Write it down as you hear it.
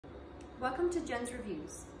Welcome to Jen's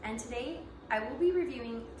Reviews, and today I will be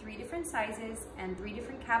reviewing 3 different sizes and 3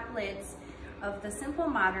 different cap lids of the Simple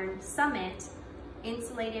Modern Summit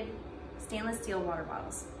insulated stainless steel water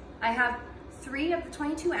bottles. I have 3 of the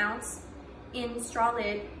 22 ounce in straw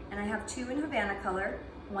lid, and I have 2 in Havana color,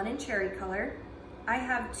 1 in cherry color. I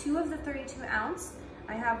have 2 of the 32 ounce.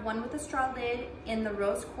 I have 1 with a straw lid in the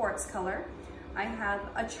rose quartz color. I have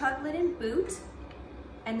a chug lid in boot,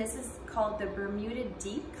 and this is called the Bermuda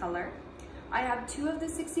Deep color. I have 2 of the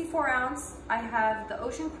 64 ounce. I have the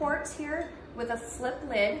ocean quartz here with a flip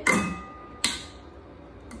lid.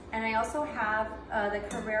 And I also have the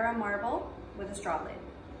Carrera marble with a straw lid.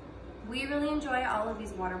 We really enjoy all of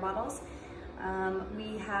these water bottles.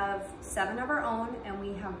 We have 7 of our own, and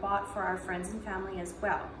we have bought for our friends and family as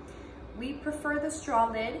well. We prefer the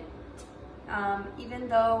straw lid, even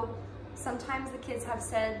though sometimes the kids have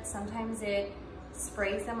said sometimes it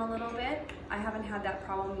sprays them a little bit. I haven't had that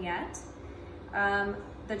problem yet.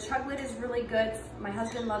 The chug lid is really good. My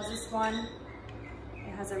husband loves this one.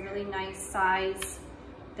 It has a really nice size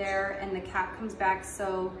there, and the cap comes back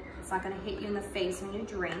so it's not going to hit you in the face when you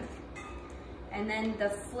drink. And then the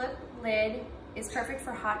flip lid is perfect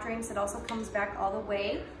for hot drinks. It also comes back all the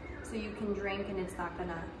way so you can drink and it's not going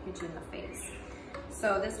to hit you in the face.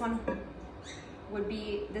 So this one would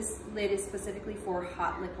be, this lid is specifically for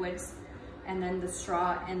hot liquids, and then the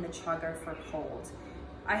straw and the chug are for cold.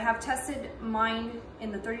 I have tested mine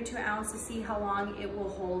in the 32 ounce to see how long it will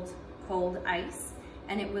hold cold ice,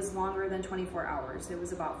 and it was longer than 24 hours. It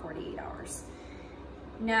was about 48 hours.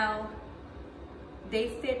 Now, they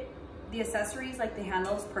fit the accessories, like the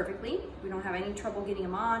handles, perfectly. We don't have any trouble getting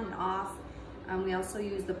them on and off. We also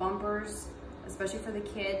use the bumpers, especially for the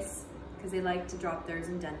kids, because they like to drop theirs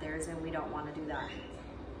and dent theirs, and we don't want to do that.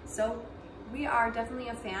 So we are definitely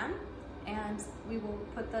a fan, and we will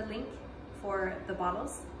put the link for the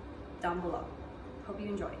bottles down below. Hope you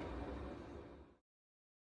enjoyed.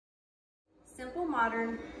 Simple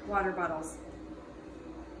Modern water bottles.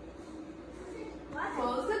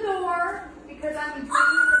 Close the door because I'm doing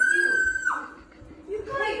a review. You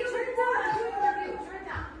gotta turn it down. I'm doing a review. Turn it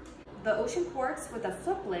down. The ocean quartz with a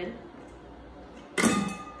flip lid.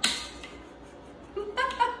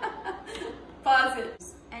 Pause it.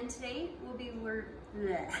 And today will be